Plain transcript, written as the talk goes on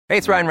Hey,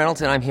 it's Ryan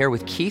Reynolds, and I'm here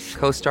with Keith,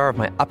 co-star of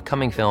my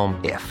upcoming film,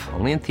 If,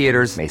 only in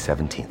theaters May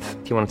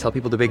 17th. Do you want to tell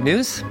people the big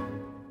news?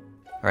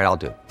 All right, I'll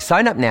do it.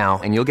 Sign up now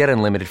and you'll get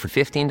unlimited for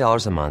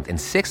 $15 a month and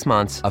 6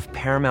 months of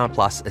Paramount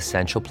Plus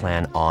Essential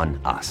Plan on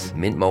us.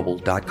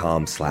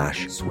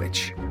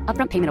 MintMobile.com/switch.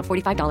 Upfront payment of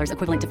 $45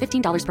 equivalent to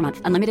 $15 per month.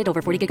 Unlimited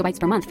over 40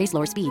 gigabytes per month. Face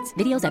lower speeds.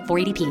 Videos at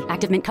 480p.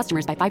 Active Mint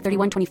customers by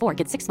 531.24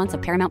 get 6 months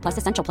of Paramount Plus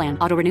Essential Plan.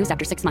 Auto renews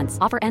after 6 months.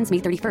 Offer ends May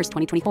 31st,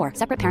 2024.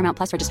 Separate Paramount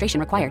Plus registration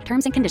required.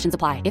 Terms and conditions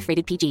apply if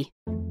rated PG.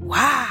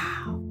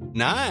 Wow.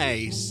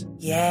 Nice.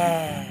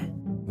 Yeah.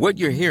 What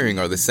you're hearing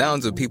are the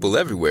sounds of people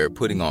everywhere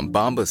putting on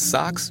Bombas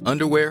socks,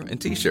 underwear, and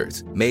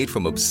T-shirts made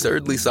from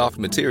absurdly soft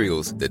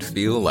materials that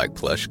feel like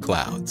plush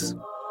clouds.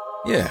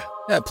 Yeah,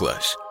 that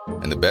plush.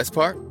 And the best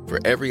part? For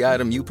every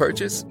item you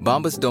purchase,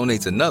 Bombas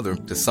donates another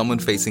to someone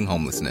facing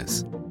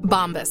homelessness.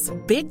 Bombas.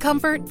 Big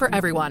comfort for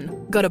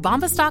everyone. Go to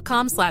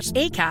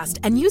bombas.com/ACAST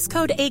and use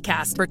code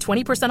ACAST for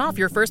 20% off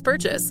your first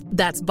purchase.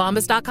 That's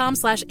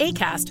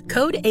bombas.com/ACAST.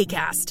 Code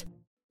ACAST.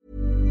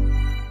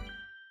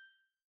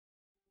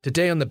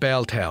 Today on the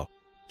Bell Tell,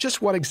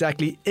 just what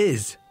exactly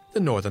is the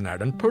Northern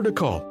Ireland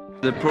Protocol?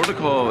 The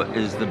protocol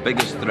is the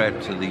biggest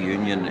threat to the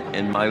Union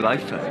in my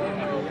lifetime,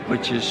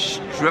 which is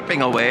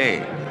stripping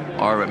away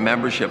our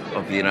membership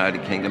of the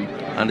United Kingdom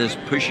and is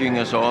pushing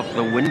us off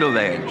the window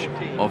ledge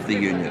of the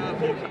Union.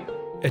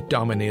 It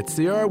dominates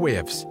the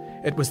airwaves.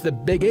 It was the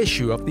big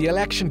issue of the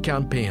election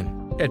campaign.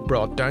 It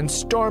brought down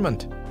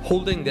Stormont.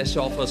 Holding this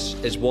office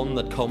is one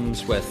that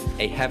comes with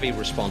a heavy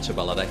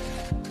responsibility.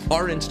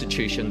 Our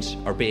institutions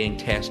are being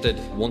tested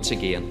once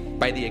again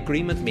by the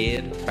agreement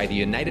made by the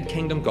United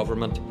Kingdom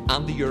Government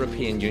and the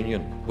European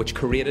Union, which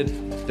created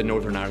the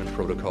Northern Ireland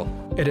Protocol.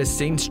 It has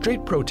seen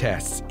street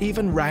protests,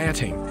 even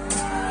rioting.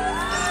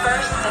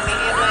 Disperse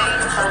immediately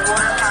or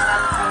water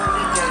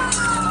cannons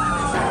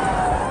will be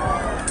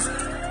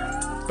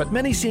used. But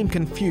many seem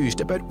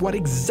confused about what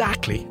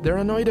exactly they're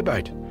annoyed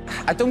about.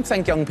 I don't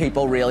think young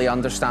people really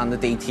understand the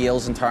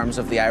details in terms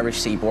of the Irish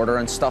sea border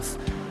and stuff.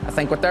 I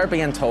think what they're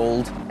being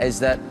told is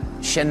that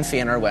Sinn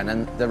Féin are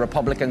winning, the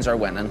Republicans are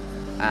winning,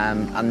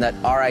 and that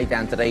our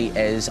identity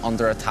is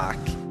under attack.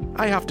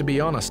 I have to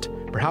be honest,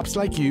 perhaps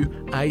like you,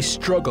 I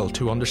struggle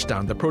to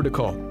understand the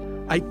protocol.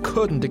 I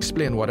couldn't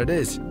explain what it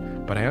is,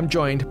 but I am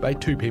joined by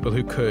two people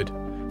who could.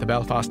 The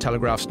Belfast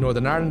Telegraph's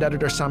Northern Ireland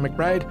editor Sam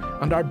McBride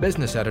and our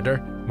business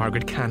editor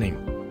Margaret Canning.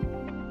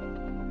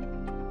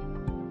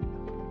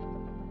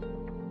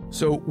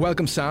 So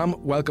welcome Sam,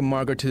 welcome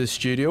Margaret to the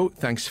studio.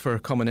 Thanks for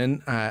coming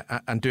in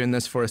and doing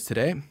this for us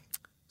today.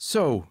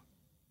 So,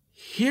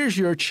 here's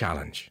your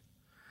challenge.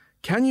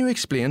 Can you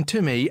explain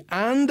to me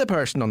and the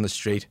person on the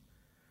street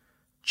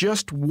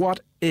just what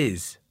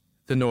is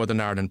the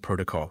Northern Ireland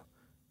Protocol?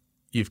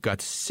 You've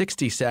got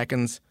 60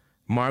 seconds.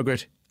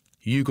 Margaret,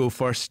 you go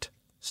first,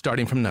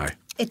 starting from now.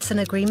 It's an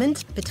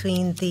agreement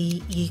between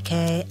the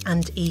UK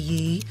and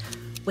EU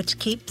which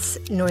keeps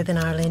Northern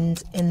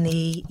Ireland in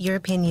the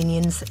European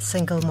Union's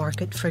single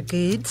market for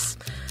goods.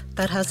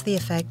 That has the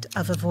effect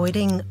of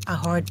avoiding a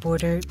hard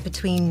border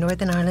between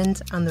Northern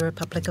Ireland and the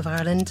Republic of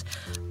Ireland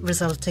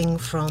resulting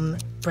from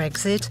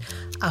Brexit.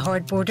 A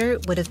hard border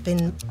would have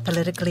been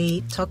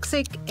politically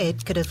toxic.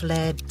 It could have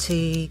led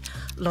to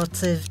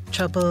lots of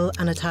trouble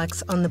and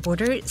attacks on the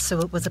border. So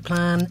it was a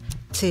plan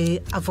to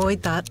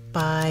avoid that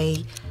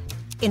by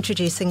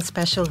introducing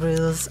special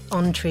rules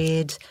on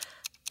trade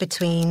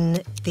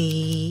between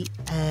the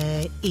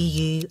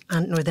EU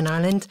and Northern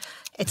Ireland.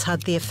 It's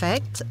had the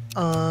effect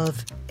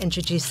of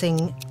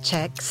introducing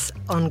checks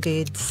on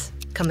goods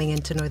coming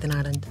into Northern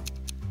Ireland.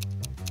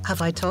 Have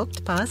I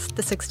talked past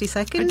the 60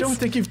 seconds? I don't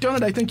think you've done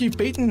it. I think you've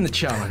beaten the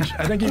challenge.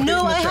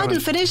 No, I hadn't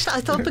finished. I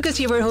thought because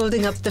you were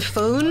holding up the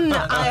phone,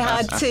 I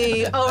had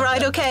to. Oh,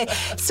 right, okay.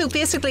 So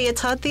basically,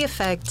 it's had the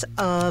effect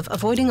of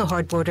avoiding a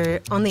hard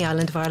border on the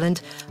island of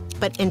Ireland,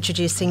 but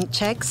introducing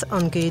checks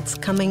on goods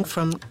coming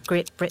from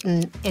Great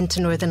Britain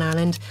into Northern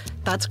Ireland.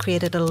 That's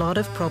created a lot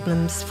of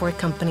problems for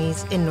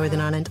companies in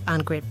Northern Ireland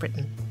and Great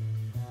Britain.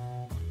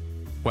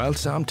 Well,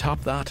 Sam,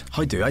 top that.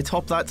 How do I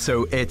top that?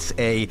 So it's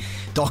a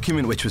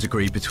document which was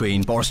agreed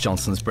between Boris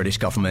Johnson's British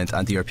government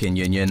and the European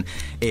Union.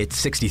 It's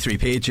 63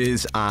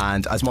 pages,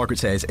 and as Margaret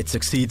says, it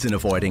succeeds in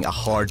avoiding a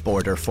hard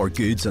border for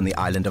goods on the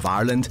island of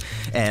Ireland,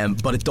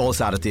 but it does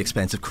that at the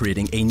expense of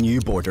creating a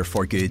new border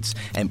for goods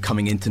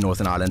coming into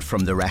Northern Ireland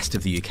from the rest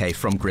of the UK,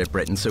 from Great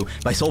Britain. So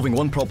by solving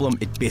one problem,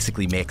 it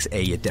basically makes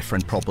a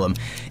different problem.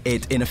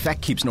 It in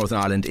effect keeps Northern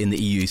Ireland in the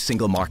EU's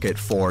single market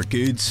for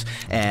goods,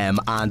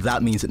 and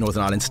that means that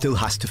Northern Ireland still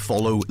has to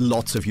follow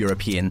lots of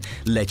European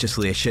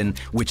legislation,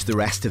 which the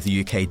rest of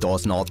the UK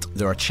does not.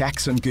 There are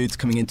checks on goods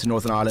coming into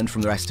Northern Ireland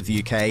from the rest of the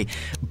UK,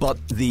 but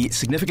the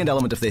significant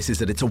element of this is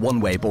that it's a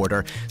one-way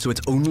border, so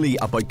it's only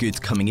about goods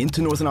coming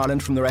into Northern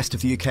Ireland from the rest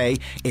of the UK.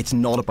 It's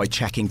not about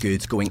checking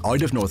goods going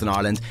out of Northern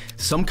Ireland.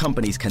 Some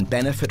companies can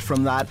benefit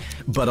from that,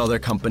 but other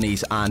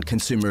companies and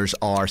consumers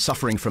are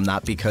suffering from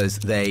that because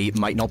they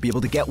might not be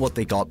able to get what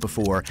they got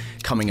before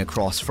coming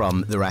across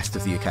from the rest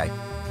of the UK.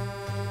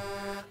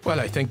 Well,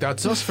 I think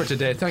that's us for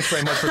today. Thanks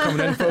very much for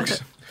coming in,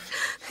 folks.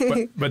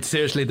 But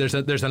seriously, there's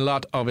a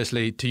lot,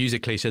 obviously, to use a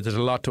cliche, there's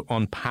a lot to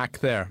unpack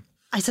there.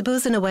 I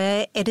suppose in a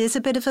way it is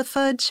a bit of a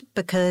fudge,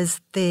 because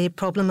the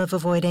problem of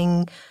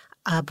avoiding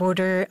a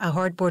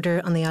hard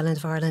border on the island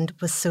of Ireland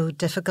was so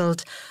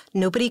difficult.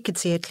 Nobody could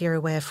see a clear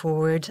way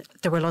forward.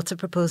 There were lots of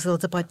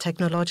proposals about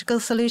technological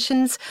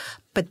solutions,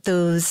 but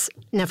those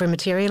never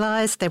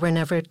materialised. They were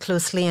never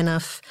closely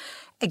enough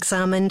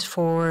examined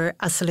for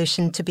a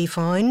solution to be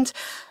found.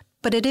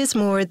 But it is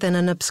more than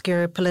an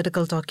obscure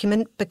political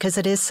document, because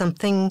it is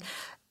something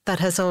that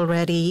has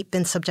already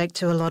been subject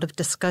to a lot of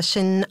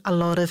discussion, a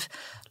lot of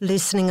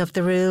loosening of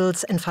the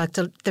rules. In fact,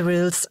 the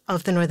rules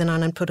of the Northern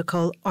Ireland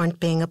Protocol aren't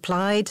being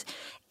applied.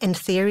 In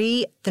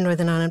theory, the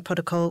Northern Ireland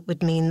Protocol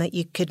would mean that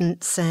you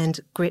couldn't send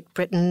Great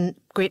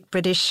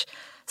British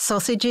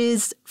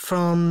sausages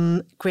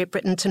from Great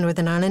Britain to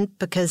Northern Ireland,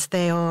 because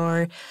they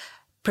are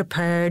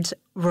prepared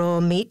raw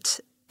meat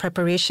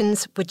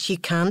preparations which you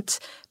can't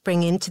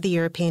bring into the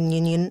European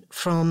Union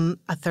from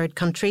a third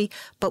country.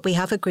 But we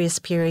have a grace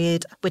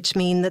period, which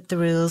mean that the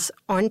rules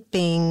aren't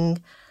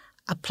being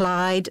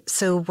applied.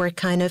 So we're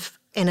kind of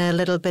in a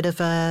little bit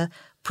of a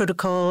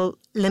protocol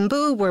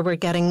limbo, where we're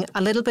getting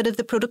a little bit of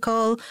the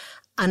protocol,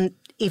 and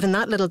even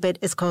that little bit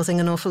is causing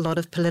an awful lot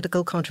of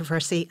political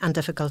controversy and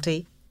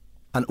difficulty.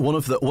 And one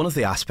of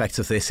the aspects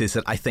of this is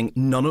that I think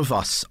none of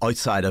us,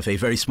 outside of a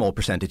very small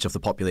percentage of the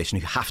population,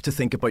 who have to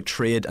think about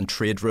trade and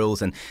trade rules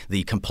and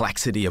the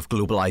complexity of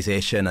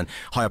globalisation and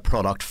how a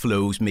product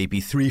flows maybe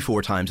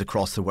 3-4 times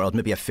across the world.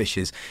 Maybe a fish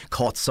is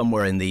caught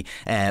somewhere in the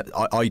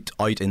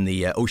out in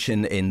the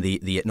ocean in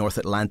the North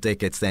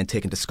Atlantic. It's then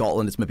taken to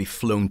Scotland. It's maybe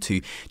flown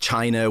to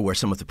China, where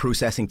some of the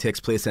processing takes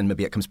place, and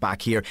maybe it comes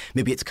back here.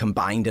 Maybe it's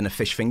combined in a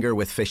fish finger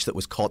with fish that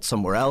was caught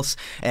somewhere else.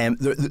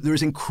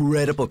 There's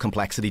incredible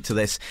complexity to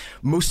this.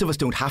 Most of us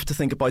don't have to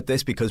think about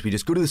this, because we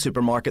just go to the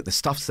supermarket, the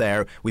stuff's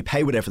there, we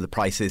pay whatever the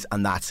price is,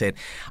 and that's it.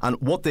 And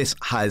what this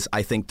has,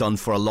 I think, done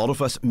for a lot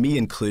of us, me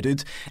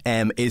included,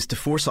 is to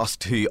force us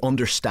to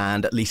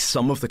understand at least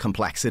some of the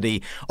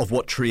complexity of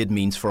what trade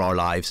means for our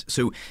lives.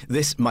 So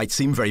this might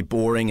seem very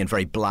boring and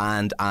very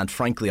bland, and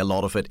frankly a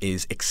lot of it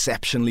is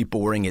exceptionally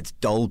boring. It's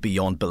dull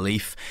beyond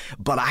belief,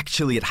 but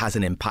actually it has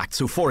an impact.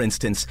 So for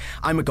instance,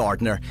 I'm a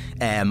gardener,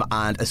 and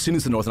as soon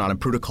as the Northern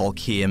Ireland Protocol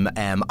came,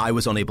 I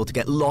was unable to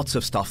get lots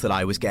of stuff that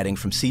I was getting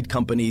from seed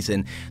companies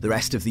in the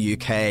rest of the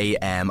UK.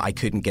 I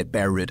couldn't get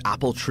bare root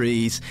apple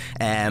trees.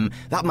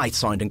 That might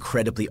sound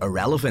incredibly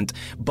irrelevant,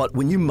 but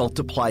when you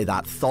multiply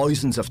that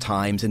thousands of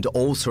times into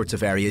all sorts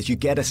of areas, you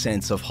get a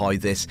sense of how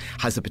this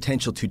has the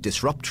potential to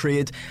disrupt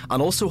trade,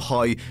 and also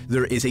how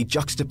there is a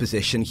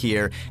juxtaposition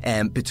here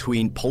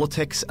between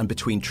politics and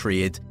between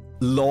trade.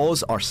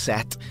 Laws are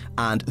set,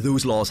 and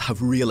those laws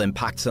have real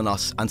impacts on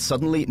us, and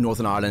suddenly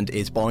Northern Ireland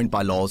is bound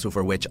by laws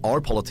over which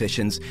our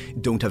politicians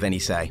don't have any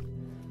say.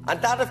 And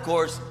that, of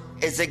course,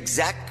 is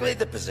exactly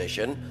the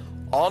position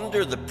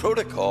under the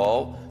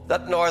protocol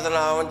that Northern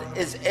Ireland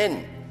is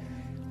in.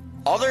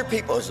 Other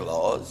people's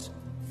laws,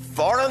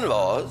 foreign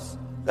laws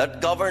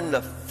that govern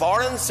the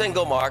foreign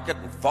single market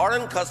and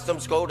foreign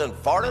customs code and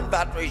foreign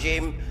VAT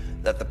regime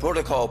that the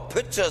protocol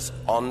puts us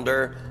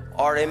under,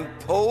 are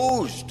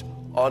imposed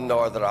on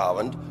Northern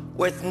Ireland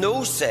with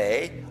no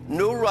say,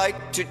 no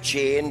right to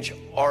change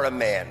or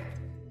amend.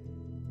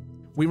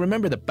 We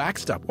remember the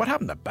backstop. What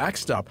happened to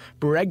backstop?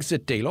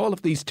 Brexit deal, all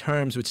of these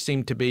terms which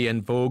seemed to be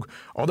in vogue,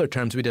 other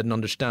terms we didn't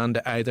understand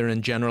either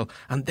in general.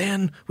 And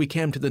then we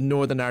came to the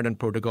Northern Ireland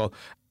Protocol.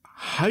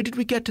 How did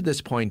we get to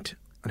this point?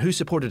 And who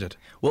supported it?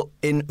 Well,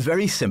 in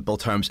very simple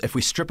terms, if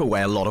we strip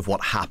away a lot of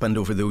what happened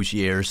over those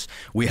years,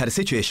 we had a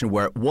situation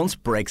where once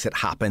Brexit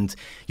happened,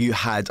 you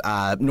had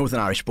a Northern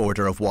Irish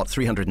border of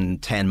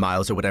 310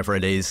 miles or whatever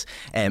it is.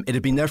 It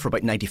had been there for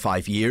about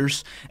 95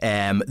 years.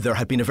 There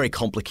had been a very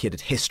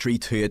complicated history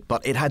to it,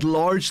 but it had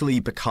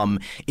largely become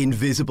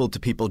invisible to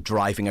people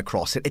driving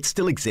across it. It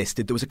still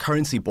existed. There was a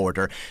currency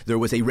border. There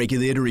was a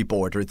regulatory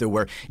border. There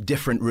were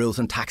different rules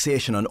and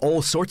taxation and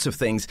all sorts of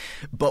things.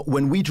 But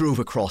when we drove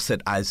across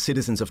it as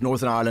citizens of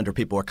Northern Ireland, or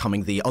people were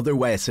coming the other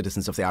way as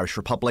citizens of the Irish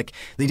Republic,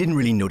 they didn't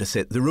really notice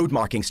it. The road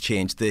markings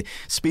changed, the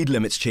speed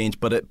limits changed,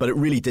 but it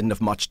really didn't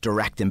have much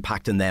direct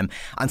impact on them.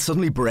 And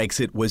suddenly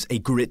Brexit was a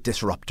great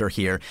disruptor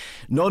here.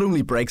 Not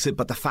only Brexit,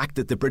 but the fact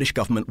that the British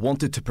government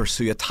wanted to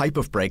pursue a type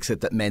of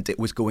Brexit that meant it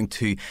was going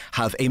to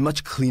have a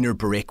much cleaner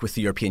break with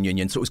the European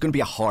Union. So it was going to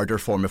be a harder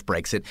form of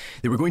Brexit.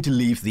 They were going to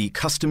leave the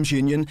customs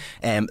union.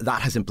 That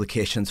has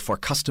implications for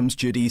customs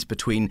duties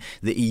between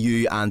the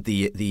EU and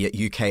the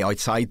UK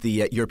outside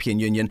the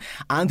European Union,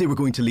 and they were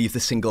going to leave the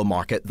single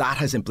market. That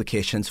has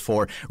implications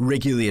for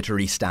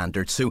regulatory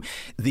standards. So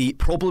the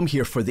problem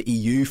here for the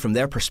EU, from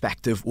their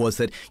perspective, was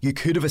that you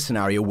could have a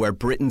scenario where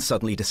Britain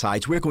suddenly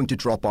decides we're going to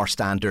drop our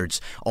standards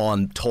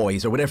on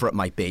toys or whatever it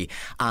might be,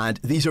 and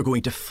these are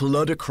going to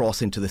flood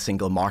across into the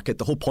single market.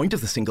 The whole point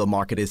of the single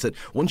market is that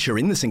once you're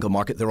in the single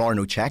market, there are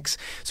no checks.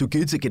 So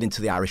goods that get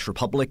into the Irish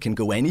Republic can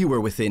go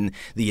anywhere within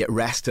the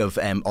rest of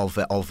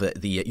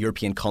the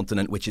European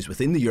continent, which is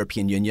within the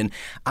European Union,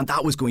 and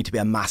that was going to be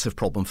a massive massive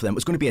problem for them. It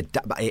was going to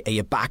be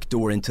a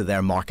backdoor into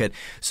their market.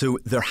 So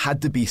there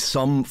had to be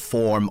some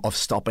form of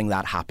stopping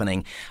that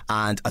happening.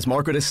 And as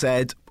Margaret has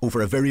said,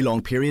 over a very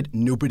long period,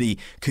 nobody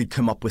could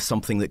come up with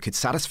something that could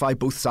satisfy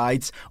both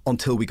sides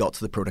until we got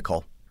to the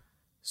protocol.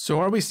 So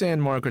are we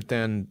saying, Margaret,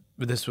 then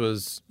this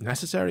was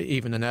necessary,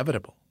 even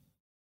inevitable?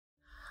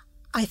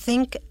 I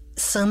think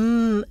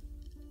some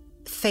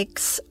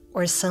fix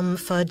or some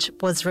fudge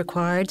was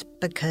required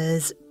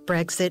because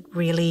Brexit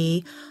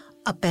really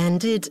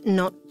upended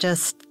not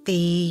just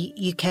the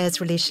UK's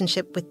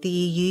relationship with the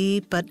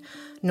EU, but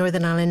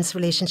Northern Ireland's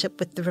relationship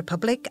with the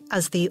Republic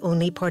as the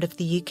only part of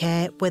the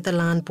UK with a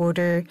land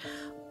border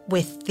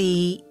with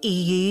the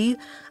EU.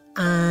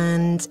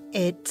 And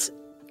it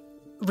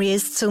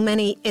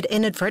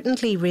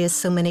inadvertently raised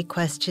so many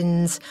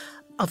questions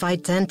of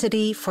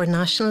identity for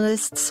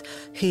nationalists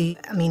who,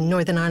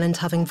 Northern Ireland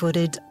having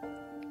voted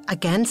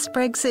against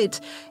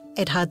Brexit,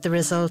 it had the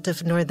result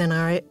of Northern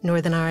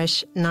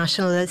Irish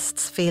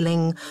nationalists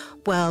feeling,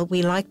 well,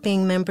 we like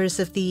being members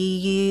of the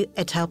EU.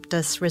 It helped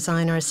us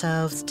resign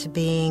ourselves to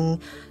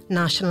being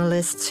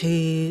nationalists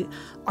who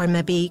are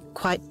maybe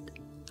quite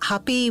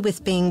happy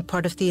with being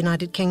part of the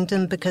United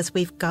Kingdom because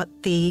we've got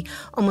the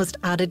almost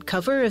added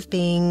cover of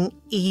being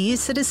EU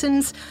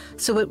citizens.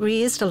 So it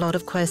raised a lot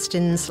of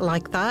questions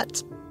like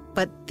that.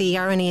 But the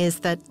irony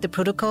is that the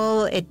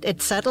protocol,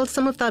 it settled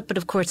some of that, but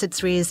of course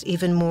it's raised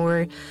even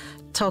more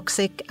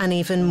toxic and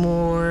even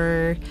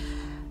more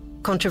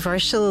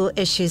controversial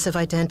issues of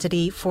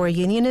identity for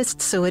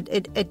unionists. So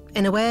it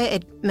in a way,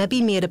 it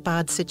maybe made a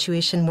bad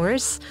situation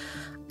worse.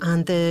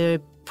 And the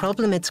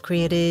problem it's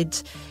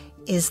created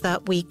is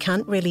that we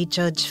can't really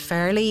judge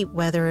fairly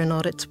whether or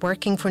not it's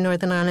working for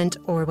Northern Ireland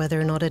or whether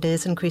or not it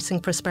is increasing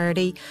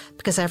prosperity,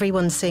 because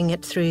everyone's seeing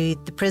it through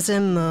the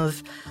prism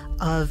of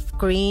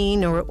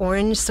green or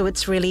orange. So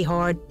it's really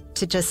hard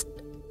to just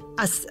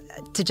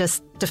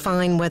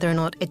define whether or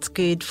not it's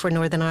good for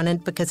Northern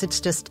Ireland because it's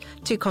just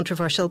too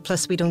controversial.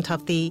 Plus, we don't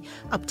have the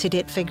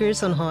up-to-date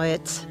figures on how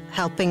it's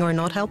helping or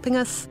not helping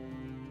us.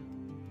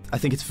 I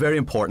think it's very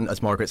important,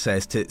 as Margaret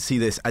says, to see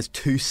this as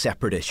two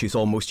separate issues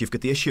almost. You've got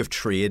the issue of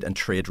trade and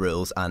trade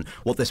rules and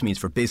what this means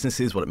for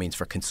businesses, what it means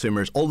for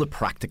consumers, all the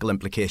practical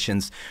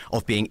implications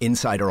of being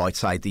inside or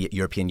outside the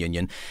European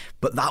Union.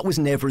 But that was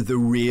never the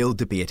real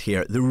debate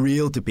here. The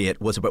real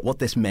debate was about what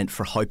this meant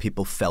for how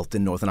people felt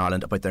in Northern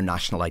Ireland about their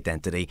national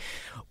identity.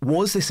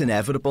 Was this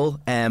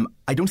inevitable?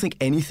 I don't think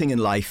anything in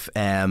life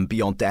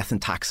beyond death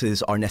and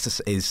taxes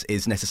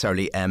is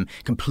necessarily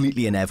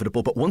completely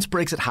inevitable. But once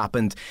Brexit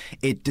happened,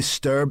 it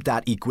disturbed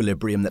that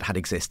equilibrium that had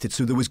existed.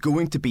 So there was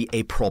going to be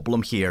a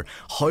problem here.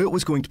 How it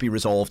was going to be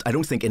resolved, I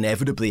don't think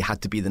inevitably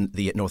had to be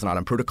the Northern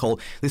Ireland Protocol.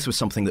 This was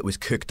something that was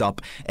cooked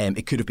up.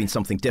 It could have been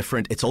something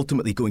different. It's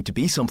ultimately going to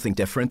be something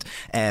different.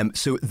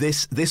 So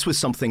this was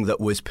something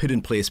that was put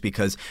in place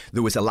because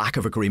there was a lack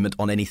of agreement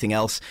on anything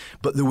else.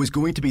 But there was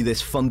going to be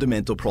this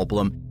fundamental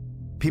problem.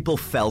 People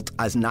felt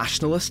as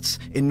nationalists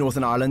in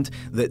Northern Ireland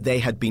that they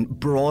had been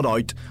brought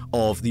out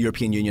of the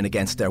European Union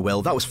against their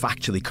will. That was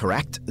factually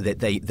correct, that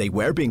they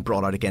were being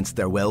brought out against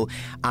their will,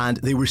 and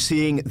they were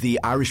seeing the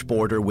Irish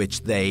border,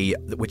 which they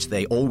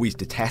always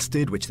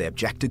detested, which they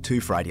objected to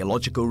for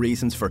ideological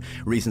reasons, for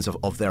reasons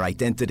of their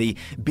identity,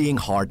 being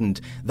hardened.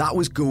 That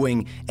was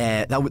going.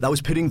 That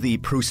was putting the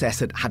process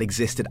that had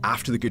existed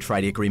after the Good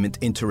Friday Agreement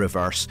into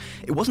reverse.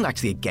 It wasn't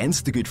actually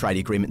against the Good Friday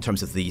Agreement in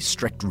terms of the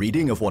strict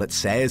reading of what it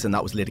says, and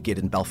that was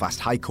litigated in Belfast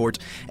High Court,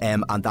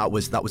 and that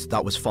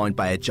was found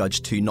by a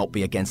judge to not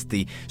be against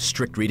the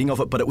strict reading of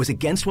it, but it was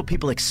against what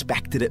people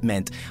expected it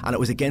meant, and it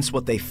was against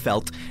what they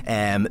felt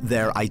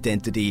their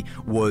identity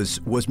was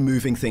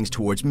moving things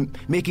towards,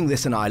 making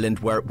this an island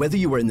where whether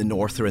you were in the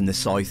north or in the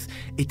south,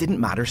 it didn't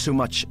matter so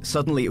much.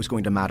 Suddenly it was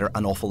going to matter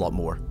an awful lot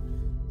more.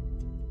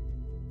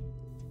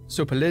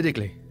 So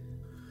politically,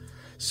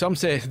 some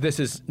say this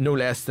is no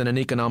less than an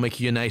economic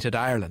united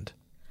Ireland.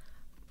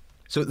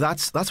 So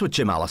that's what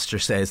Jim Allister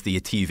says, the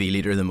TV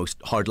leader, the most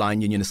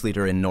hardline unionist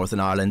leader in Northern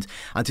Ireland.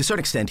 And to a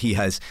certain extent, he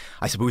has,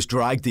 I suppose,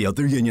 dragged the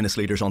other unionist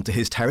leaders onto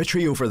his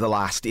territory over the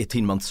last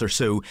 18 months or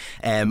so.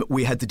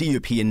 We had the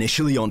DUP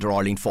initially under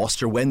Arlene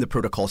Foster when the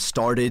protocol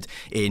started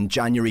in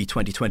January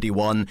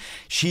 2021.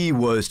 She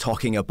was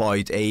talking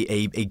about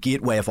a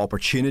gateway of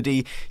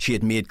opportunity. She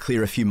had made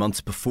clear a few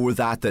months before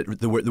that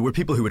there were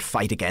people who would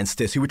fight against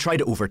this, who would try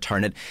to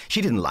overturn it.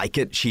 She didn't like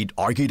it. She'd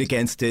argued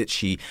against it.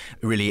 She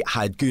really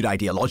had good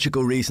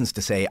ideological reasons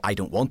to say, I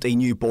don't want a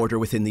new border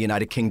within the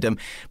United Kingdom,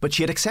 but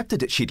she had accepted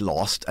that she'd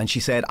lost, and she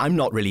said, I'm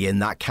not really in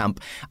that camp,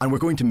 and we're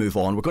going to move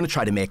on. We're going to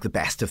try to make the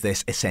best of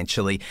this,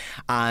 essentially.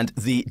 And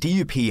the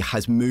DUP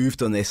has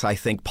moved on this, I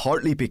think,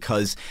 partly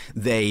because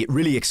they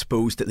really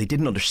exposed that they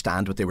didn't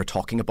understand what they were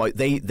talking about.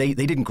 They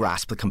didn't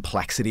grasp the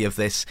complexity of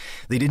this.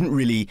 They didn't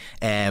really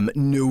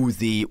know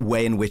the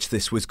way in which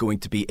this was going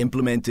to be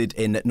implemented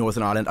in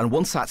Northern Ireland. And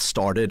once that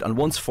started, and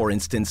once, for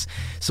instance,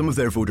 some of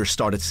their voters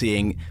started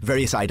seeing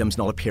various items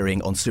not appearing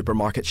appearing on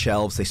supermarket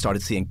shelves. They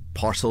started seeing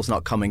parcels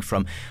not coming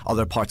from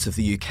other parts of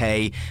the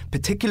UK,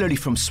 particularly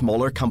from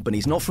smaller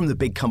companies, not from the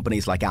big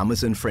companies like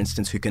Amazon, for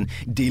instance, who can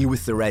deal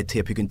with the red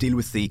tape, who can deal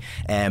with the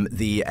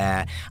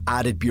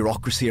added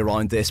bureaucracy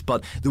around this.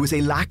 But there was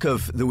a lack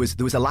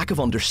of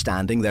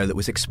understanding there that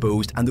was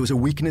exposed, and there was a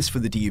weakness for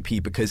the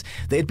DUP because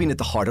they had been at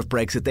the heart of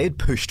Brexit. They had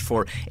pushed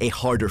for a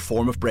harder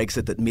form of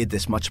Brexit that made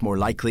this much more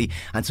likely,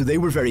 and so they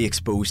were very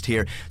exposed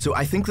here. So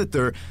I think that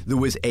there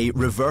was a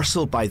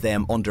reversal by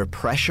them under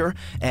pressure.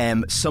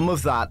 Some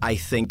of that, I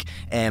think,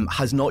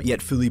 has not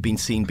yet fully been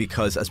seen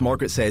because, as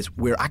Margaret says,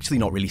 we're actually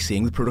not really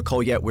seeing the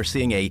protocol yet. We're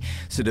seeing a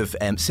sort of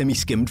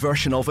semi-skimmed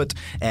version of it.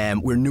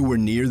 We're nowhere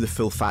near the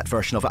full-fat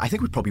version of it. I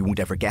think we probably won't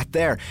ever get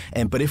there,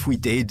 but if we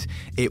did,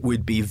 it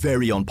would be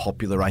very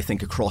unpopular, I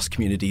think, across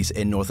communities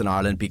in Northern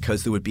Ireland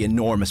because there would be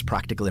enormous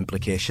practical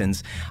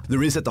implications.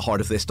 There is at the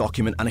heart of this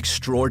document an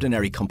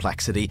extraordinary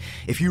complexity.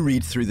 If you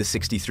read through the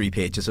 63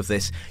 pages of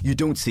this, you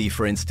don't see,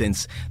 for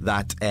instance,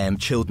 that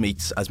chilled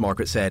meats, as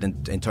Margaret said,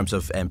 in terms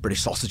of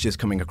British sausages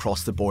coming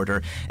across the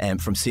border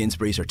from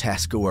Sainsbury's or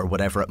Tesco or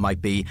whatever it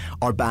might be,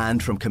 are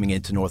banned from coming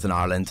into Northern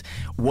Ireland.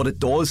 What it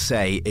does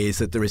say is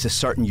that there is a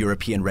certain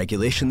European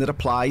regulation that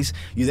applies.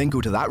 You then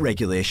go to that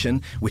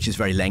regulation, which is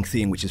very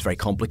lengthy and which is very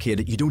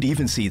complicated. You don't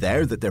even see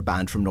there that they're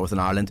banned from Northern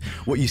Ireland.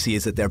 What you see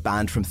is that they're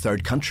banned from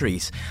third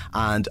countries.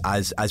 And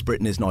as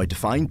Britain is now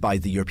defined by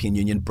the European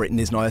Union, Britain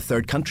is now a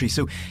third country.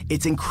 So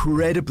it's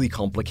incredibly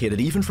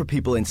complicated, even for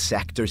people in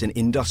sectors and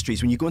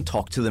industries. When you go and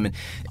talk to them, and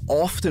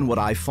often what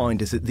I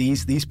found is that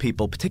these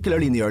people,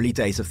 particularly in the early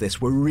days of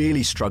this, were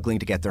really struggling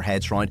to get their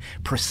heads around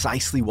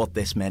precisely what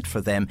this meant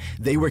for them.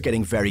 They were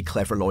getting very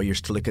clever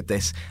lawyers to look at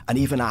this, and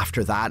even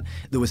after that,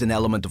 there was an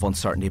element of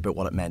uncertainty about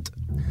what it meant.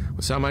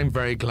 Well, Sam, I'm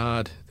very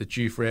glad that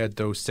you've read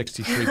those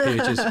 63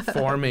 pages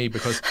for me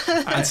because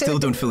I still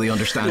don't fully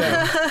understand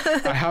them.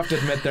 I have to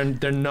admit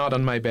they're not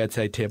on my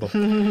bedside table.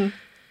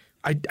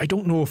 I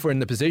don't know if we're in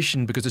the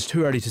position, because it's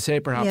too early to say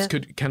perhaps,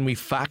 can we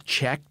fact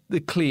check the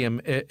claim?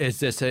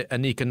 Is this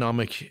an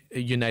economic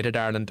United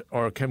Ireland,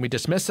 or can we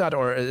dismiss that,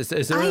 or is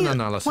there an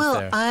analysis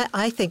there? Well,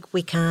 I think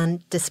we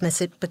can dismiss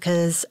it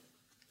because,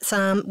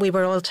 Sam, we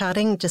were all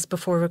chatting just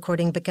before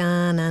recording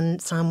began, and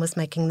Sam was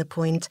making the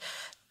point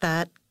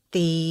that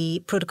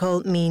the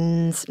protocol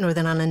means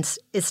Northern Ireland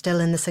is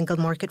still in the single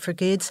market for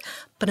goods.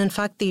 But in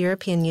fact, the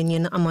European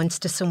Union amounts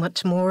to so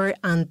much more,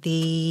 and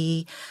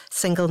the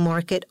single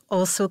market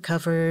also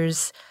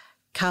covers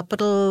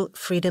capital,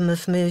 freedom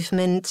of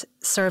movement,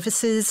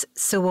 services.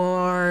 So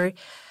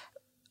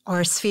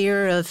our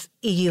sphere of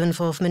EU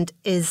involvement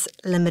is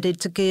limited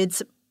to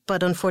goods.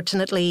 But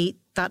unfortunately,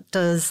 that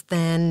does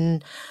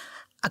then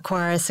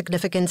acquire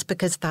significance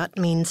because that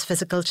means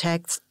physical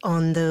checks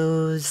on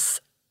those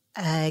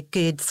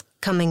goods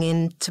coming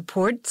into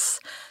ports.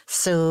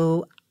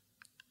 So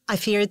I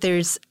fear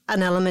there's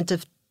an element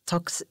of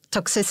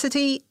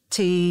toxicity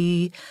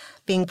to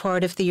being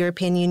part of the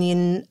European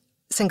Union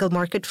single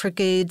market for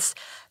goods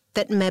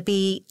that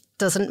maybe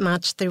doesn't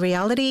match the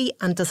reality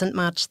and doesn't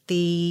match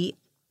the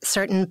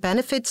certain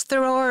benefits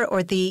there are,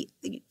 or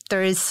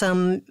there is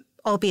some,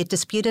 albeit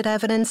disputed,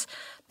 evidence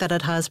that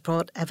it has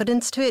brought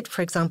evidence to it.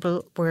 For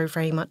example, we're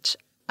very much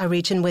a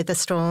region with a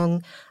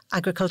strong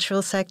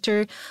agricultural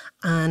sector,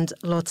 and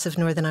lots of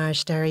Northern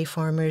Irish dairy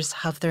farmers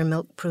have their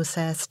milk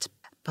processed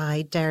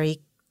by dairy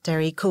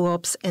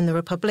co-ops in the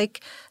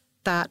Republic.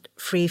 That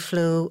free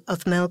flow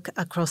of milk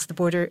across the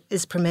border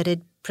is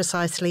permitted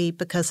precisely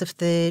because of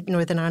the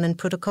Northern Ireland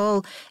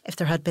Protocol. If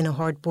there had been a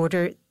hard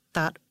border,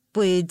 that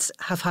would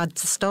have had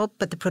to stop,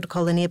 but the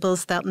protocol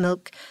enables that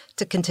milk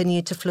to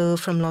continue to flow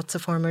from lots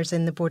of farmers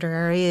in the border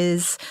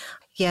areas.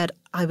 Yet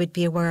I would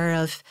be aware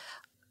of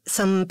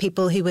some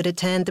people who would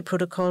attend the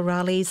protocol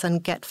rallies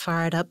and get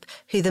fired up,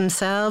 who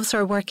themselves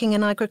are working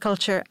in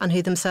agriculture and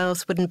who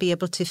themselves wouldn't be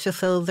able to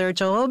fulfil their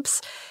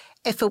jobs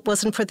if it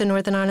wasn't for the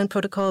Northern Ireland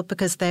Protocol,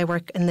 because they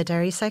work in the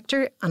dairy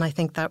sector. And I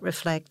think that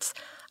reflects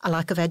a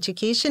lack of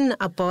education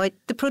about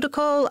the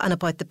protocol and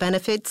about the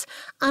benefits,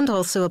 and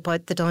also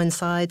about the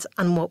downsides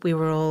and what we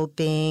were all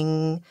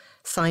being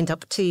signed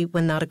up to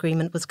when that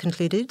agreement was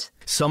concluded.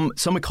 Some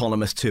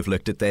economists who have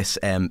looked at this,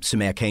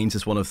 Sumaya Keynes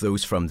is one of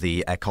those from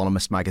the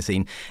Economist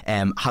magazine,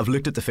 have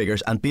looked at the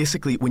figures, and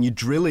basically when you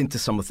drill into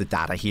some of the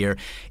data here,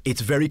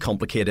 it's very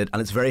complicated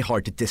and it's very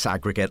hard to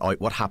disaggregate out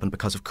what happened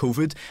because of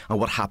COVID and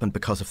what happened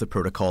because of the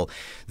protocol.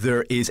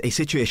 There is a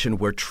situation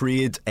where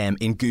trade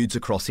in goods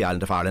across the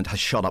island of Ireland has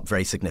shot up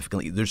very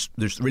significantly. There's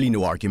really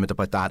no argument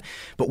about that.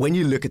 But when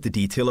you look at the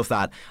detail of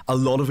that, a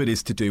lot of it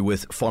is to do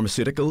with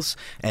pharmaceuticals,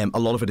 a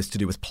lot of it is to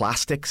do with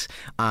plastics,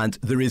 and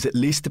there is at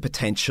least the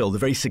potential, the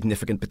very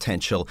significant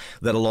potential,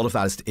 that a lot of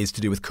that is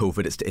to do with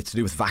COVID. It's to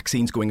do with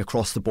vaccines going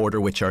across the border,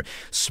 which are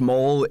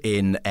small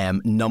in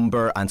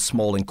number and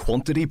small in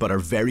quantity, but are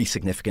very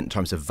significant in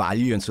terms of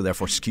value, and so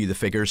therefore skew the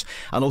figures.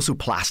 And also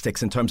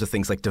plastics in terms of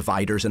things like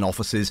dividers in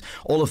offices,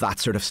 all of that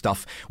sort of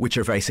stuff, which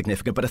are very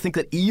significant. But I think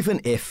that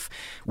even if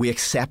we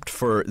accept,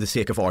 for the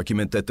sake of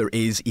argument, that there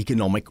is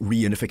economic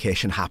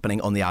reunification happening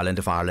on the island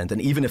of Ireland,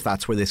 and even if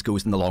that's where this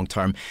goes in the long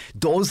term,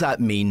 does that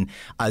mean,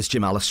 as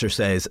Jim Allister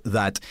says,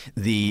 that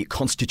the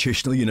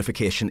constitutional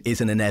unification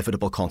is an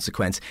inevitable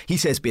consequence? He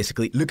says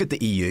basically, look at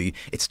the EU.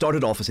 It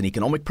started off as an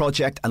economic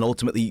project, and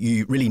ultimately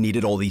you really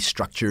needed all these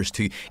structures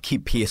to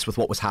keep pace with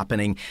what was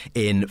happening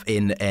in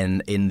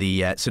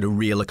the sort of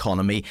real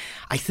economy.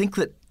 I think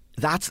that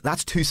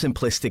that's too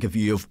simplistic a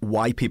view of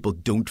why people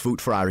don't vote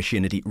for Irish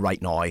unity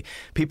right now.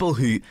 People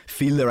who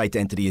feel their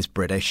identity is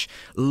British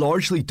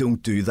largely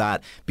don't do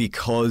that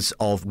because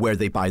of where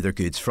they buy their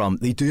goods from.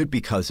 They do it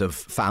because of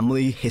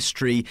family,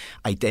 history,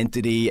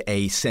 identity,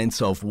 a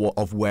sense of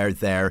where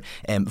their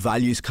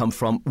values come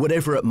from,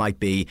 whatever it might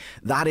be.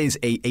 That is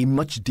a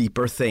much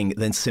deeper thing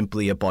than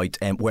simply about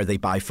where they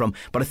buy from.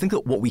 But I think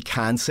that what we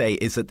can say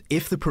is that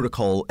if the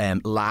protocol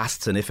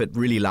lasts, and if it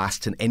really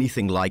lasts in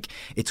anything like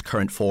its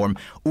current form,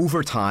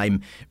 over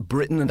time,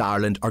 Britain and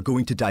Ireland are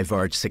going to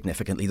diverge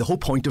significantly. The whole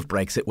point of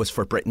Brexit was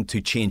for Britain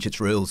to change its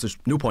rules. There's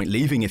no point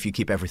leaving if you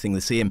keep everything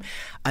the same.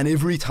 And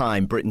every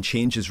time Britain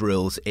changes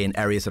rules in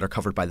areas that are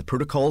covered by the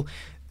protocol,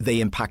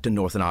 they impact on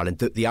Northern Ireland.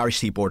 The Irish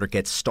Sea border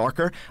gets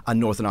starker and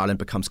Northern Ireland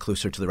becomes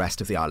closer to the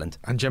rest of the island.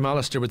 And Jim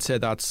Allister would say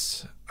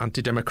that's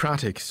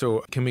anti-democratic.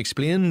 So can we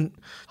explain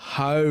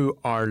how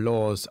our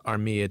laws are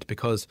made?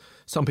 Because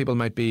some people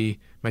might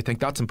think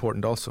that's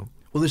important also.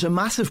 Well, there's a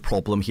massive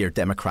problem here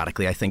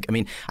democratically, I think.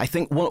 I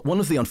think one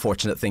of the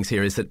unfortunate things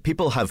here is that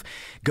people have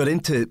got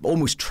into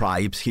almost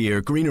tribes here,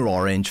 green or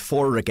orange,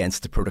 for or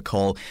against the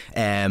protocol.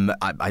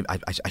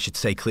 I should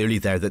say clearly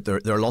there that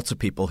there are lots of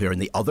people who are in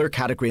the other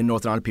category in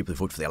Northern Ireland, people who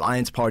vote for the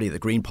Alliance Party, the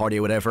Green Party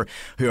or whatever,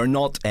 who are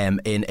not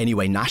in any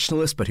way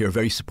nationalist, but who are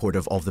very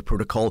supportive of the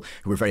protocol,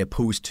 who are very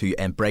opposed to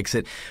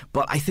Brexit.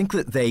 But I think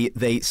that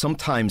they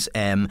sometimes,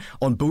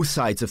 on both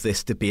sides of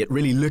this debate,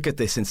 really look at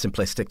this in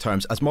simplistic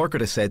terms. As Margaret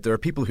has said, there are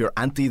people who are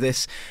anti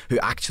this, who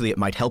actually it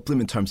might help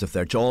them in terms of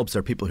their jobs.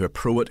 There are people who are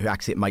pro it, who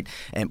actually it might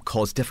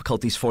cause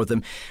difficulties for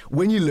them.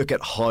 When you look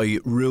at how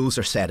rules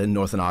are set in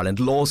Northern Ireland,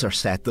 laws are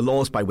set, the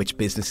laws by which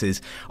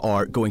businesses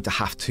are going to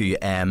have to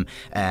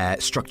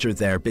structure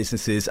their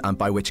businesses and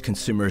by which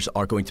consumers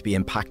are going to be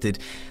impacted,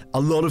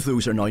 a lot of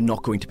those are now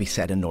not going to be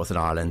set in Northern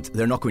Ireland.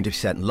 They're not going to be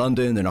set in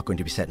London, they're not going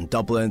to be set in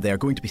Dublin, they're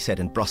going to be set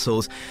in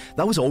Brussels.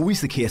 That was always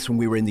the case when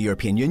we were in the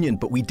European Union,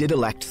 but we did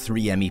elect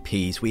 3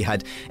 MEPs. We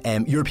had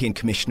European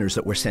commissioners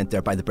that were sent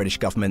there by the British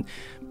government.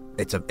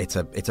 It's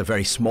a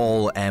very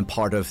small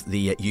part of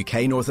the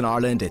UK, Northern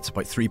Ireland. It's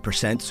about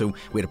 3%, so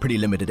we had a pretty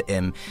limited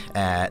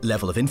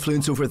level of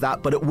influence over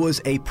that. But it was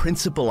a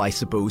principle, I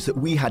suppose, that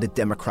we had a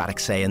democratic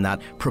say in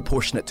that,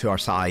 proportionate to our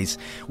size.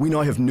 We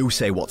now have no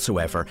say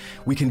whatsoever.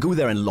 We can go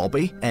there and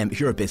lobby. If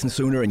you're a business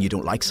owner and you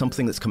don't like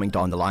something that's coming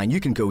down the line,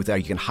 you can go there,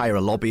 you can hire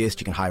a lobbyist,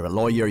 you can hire a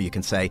lawyer, you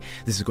can say,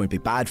 this is going to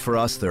be bad for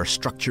us. There are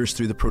structures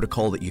through the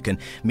protocol that you can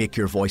make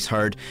your voice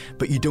heard,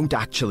 but you don't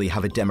actually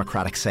have a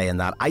democratic say in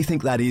that. I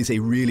think that is a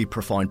really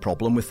profound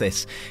problem with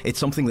this. It's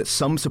something that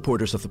some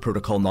supporters of the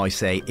protocol now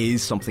say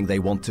is something they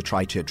want to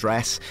try to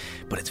address,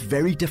 but it's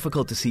very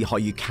difficult to see how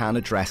you can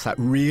address that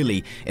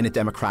really in a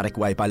democratic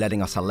way by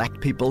letting us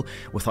elect people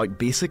without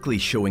basically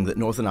showing that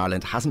Northern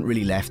Ireland hasn't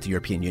really left the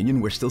European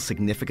Union. We're still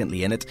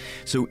significantly in it.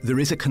 So there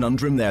is a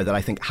conundrum there that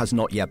I think has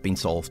not yet been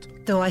solved.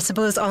 Though I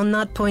suppose on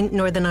that point,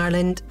 Northern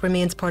Ireland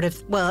remains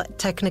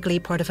technically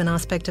part of an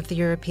aspect of the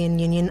European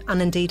Union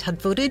and indeed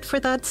had voted for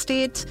that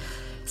state.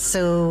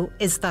 So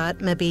is that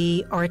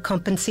maybe our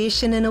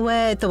compensation in a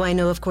way? Though I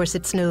know, of course,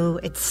 it's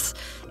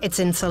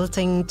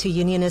insulting to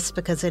unionists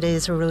because it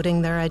is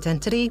eroding their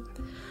identity.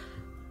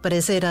 But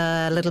is it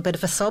a little bit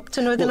of a sop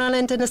to Northern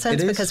Ireland in a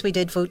sense because we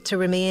did vote to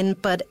remain?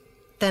 But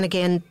then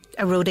again,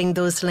 eroding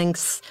those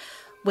links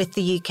with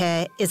the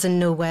UK is in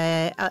no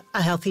way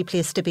a healthy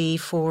place to be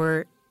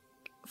for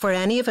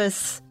any of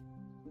us.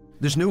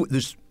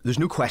 There's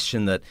no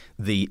question that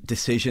the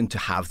decision to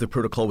have the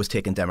protocol was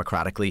taken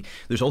democratically.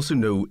 There's also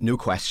no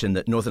question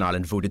that Northern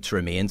Ireland voted to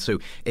remain. So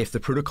if the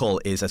protocol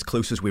is as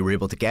close as we were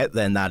able to get,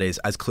 then that is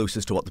as close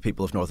as to what the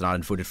people of Northern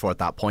Ireland voted for at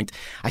that point.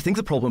 I think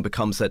the problem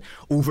becomes that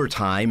over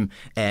time,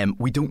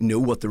 we don't know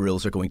what the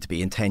rules are going to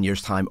be in 10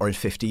 years' time or in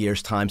 50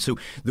 years' time. So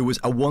there was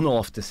a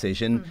one-off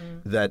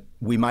decision that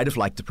we might have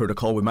liked the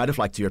protocol, we might have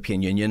liked the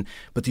European Union,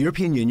 but the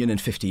European Union in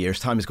 50 years'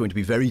 time is going to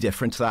be very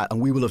different to that,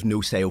 and we will have no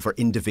say over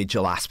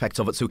individual aspects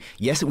of it. So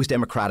yes, it was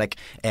democratic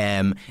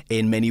in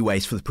many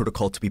ways for the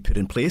protocol to be put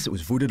in place. It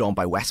was voted on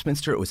by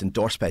Westminster. It was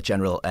endorsed by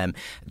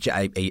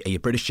a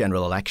British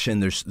general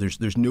election.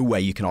 There's no way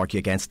you can argue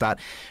against that.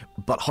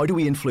 But how do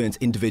we influence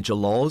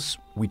individual laws?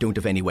 We don't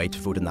have any way to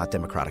vote in that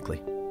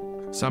democratically.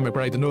 Sam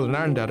McBride, the Northern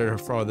Ireland editor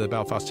for the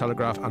Belfast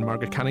Telegraph, and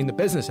Margaret Canning, the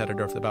business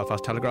editor for the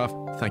Belfast Telegraph.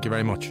 Thank you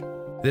very much.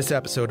 This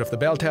episode of The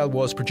Bell Tell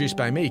was produced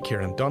by me,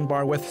 Kieran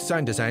Dunbar, with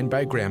sound design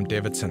by Graham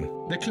Davidson.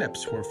 The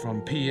clips were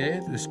from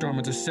PA, the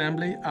Stormont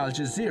Assembly, Al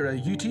Jazeera,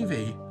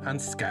 UTV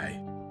and Sky.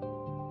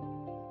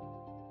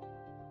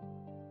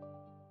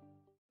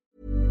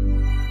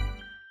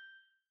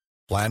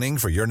 Planning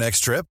for your next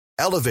trip?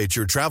 Elevate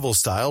your travel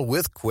style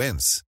with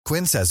Quince.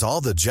 Quince has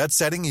all the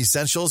jet-setting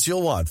essentials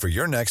you'll want for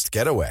your next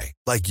getaway,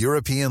 like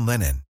European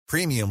linen,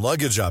 premium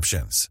luggage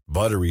options,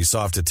 buttery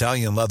soft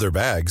Italian leather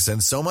bags,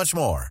 and so much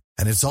more.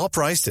 And it's all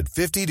priced at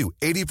 50 to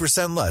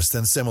 80% less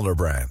than similar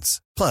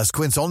brands. Plus,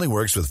 Quince only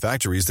works with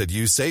factories that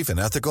use safe and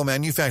ethical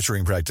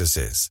manufacturing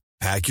practices.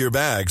 Pack your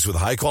bags with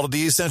high-quality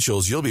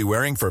essentials you'll be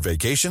wearing for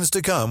vacations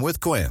to come with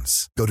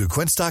Quince. Go to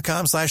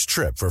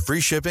quince.com/trip for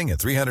free shipping and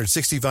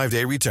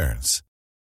 365-day returns.